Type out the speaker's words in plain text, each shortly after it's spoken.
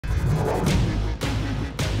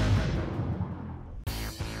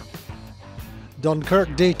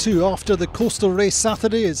Dunkerque Day 2 after the coastal race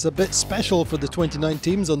Saturday is a bit special for the 29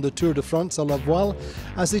 teams on the Tour de France à la Voile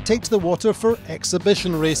as they take to the water for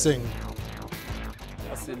exhibition racing.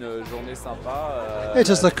 It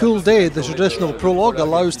is a cool day. The traditional prologue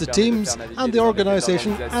allows the teams and the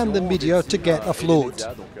organisation and the media to get afloat.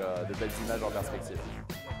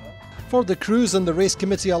 For the crews and the race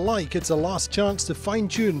committee alike, it's a last chance to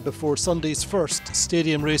fine-tune before Sunday's first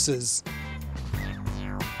stadium races.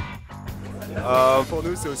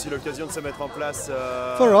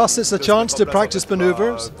 For us, it's a chance to practice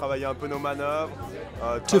manoeuvres,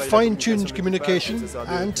 to fine-tune communication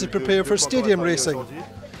and to prepare for stadium racing,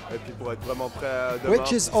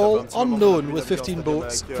 which is all unknown with 15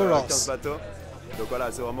 boats for us.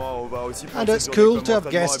 And it's cool to have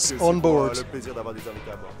guests on board.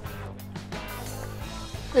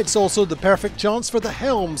 It's also the perfect chance for the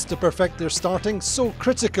helms to perfect their starting, so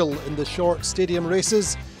critical in the short stadium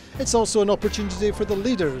races. It's also an opportunity for the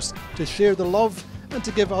leaders to share the love and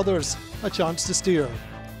to give others a chance to steer.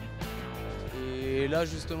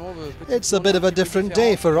 It's a bit of a different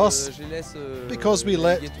day for us because we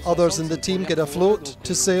let others in the team get afloat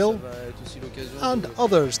to sail and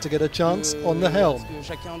others to get a chance on the helm.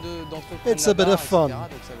 It's a bit of fun.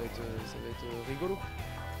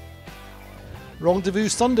 Rendezvous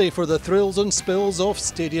Sunday for the thrills and spills of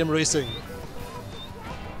stadium racing.